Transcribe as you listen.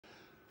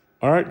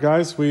All right,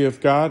 guys, we have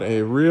got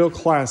a real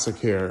classic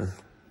here.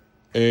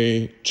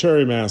 A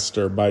Cherry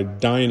Master by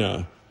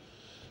Dinah.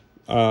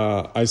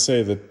 I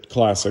say the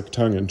classic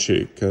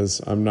tongue-in-cheek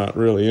because I'm not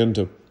really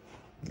into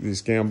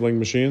these gambling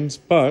machines,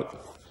 but...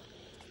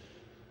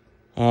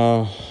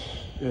 it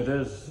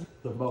is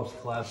the most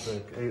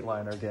classic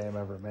 8-liner game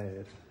ever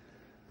made.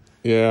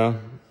 Yeah,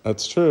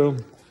 that's true.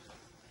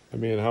 I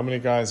mean, how many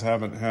guys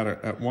haven't had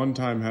at one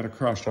time had a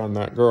crush on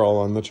that girl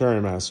on the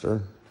Cherry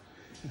Master?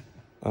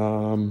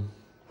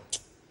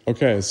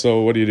 Okay,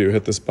 so what do?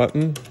 Hit this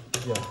button?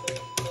 Yeah.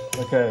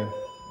 Okay,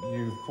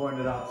 you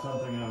pointed out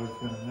something I was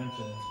going to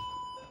mention.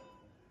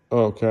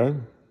 Okay.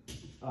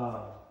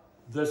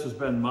 This has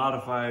been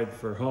modified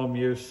for home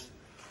use,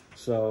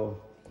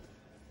 so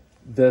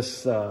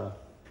this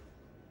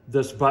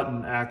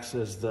button acts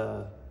as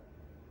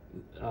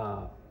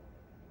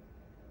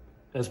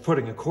as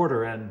putting a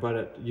quarter in,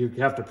 but you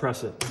have to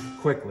press it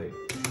quickly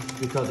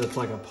because it's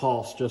like a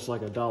pulse, just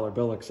like a dollar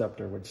bill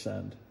acceptor would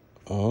send.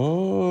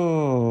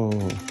 Oh.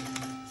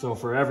 So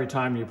for every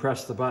time you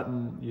press the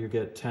button, you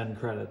get 10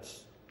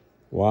 credits.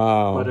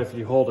 Wow. But if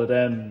you hold it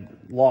in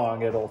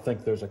long, it'll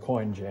think there's a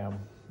coin jam,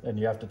 and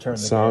you have to turn the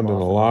sound game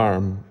an off.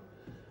 Alarm.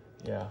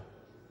 Yeah.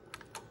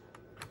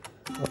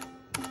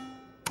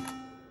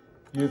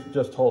 You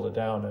just hold it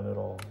down and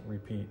it'll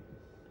repeat.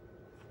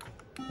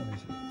 Let me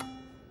see.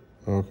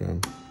 Okay.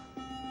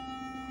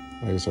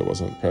 I guess I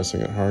wasn't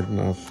pressing it hard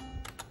enough.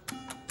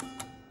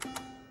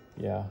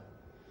 Yeah.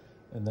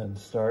 And then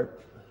start.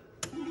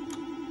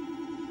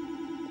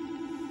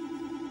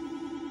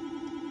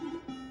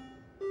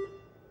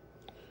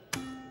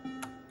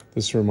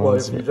 This Well,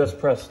 reminds if me. you just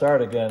press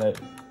start again,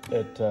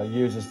 it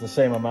uses the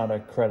same amount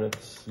of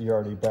credits you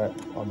already bet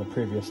on the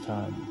previous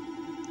time.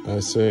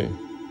 I see.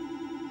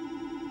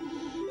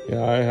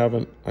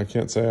 Yeah, I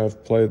can't say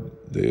I've played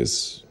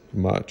these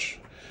much.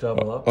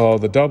 Double up. Oh,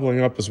 the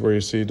doubling up is where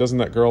you see, doesn't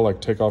that girl like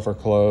take off her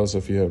clothes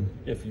if you...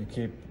 If you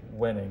keep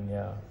winning,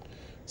 yeah.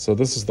 So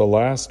this is the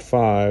last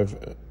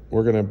 5.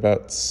 We're going to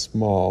bet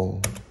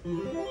small.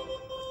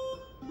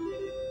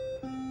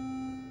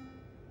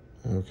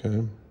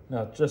 Okay.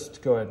 Now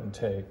just go ahead and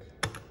take.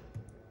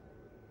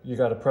 You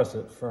got to press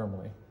it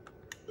firmly.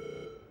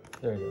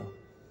 There you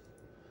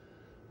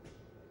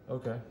go.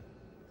 Okay.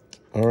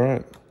 All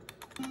right.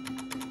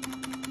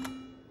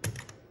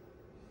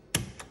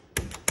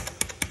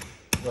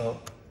 Well,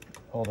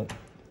 hold it.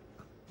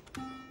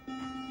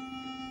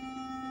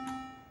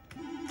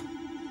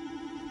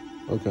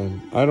 Okay.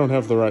 I don't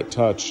have the right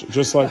touch.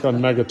 Just like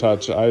on Mega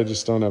Touch, I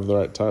just don't have the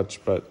right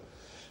touch. But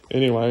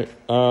anyway,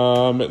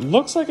 it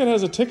looks like it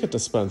has a ticket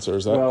dispenser.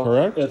 Is that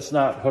correct? It's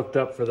not hooked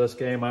up for this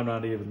game. I'm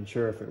not even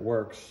sure if it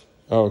works.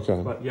 Oh,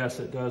 okay. But yes,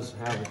 it does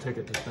have a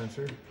ticket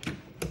dispenser.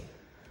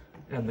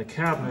 And the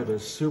cabinet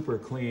is super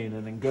clean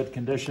and in good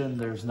condition.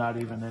 There's not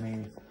even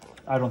any...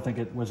 I don't think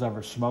it was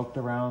ever smoked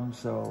around,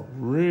 so...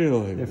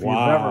 Really? If you've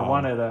ever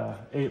wanted a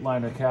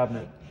 8-liner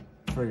cabinet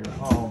for your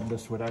home,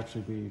 this would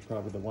actually be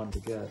probably the one to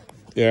get.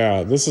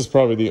 Yeah, this is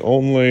probably the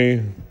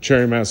only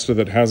Cherry Master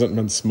that hasn't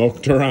been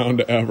smoked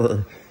around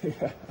ever.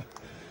 Yeah.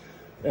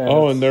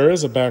 And there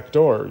is a back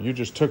door. You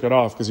just took it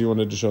off because you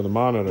wanted to show the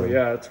monitor.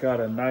 Yeah, it's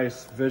got a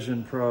nice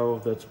Vision Pro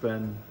that's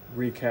been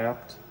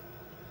recapped.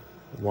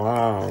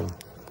 Wow.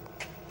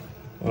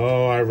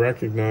 Oh, I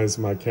recognize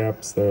my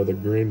caps there, the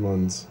green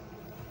ones.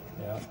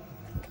 Yeah.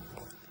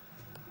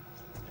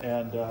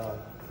 And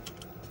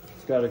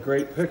it's got a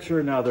great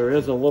picture. Now there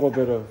is a little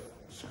bit of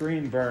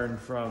screen burn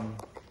from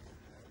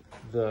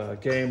the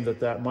game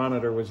that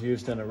monitor was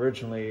used in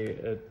originally.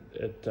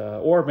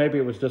 Or maybe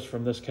it was just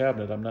from this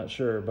cabinet, I'm not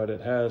sure, but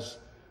it has,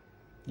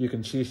 you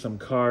can see some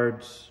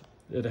cards.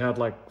 It had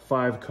like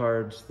 5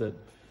 cards that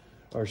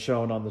are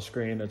shown on the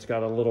screen. It's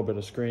got a little bit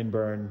of screen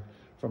burn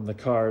from the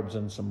cards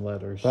and some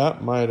letters.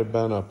 That might have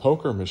been a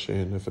poker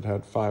machine if it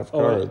had 5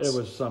 cards. It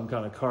was some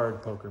kind of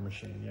card poker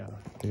machine, yeah.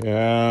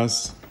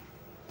 Yes.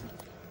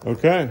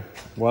 Okay,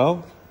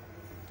 well,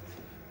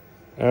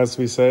 as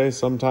we say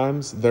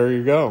sometimes, there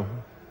you go.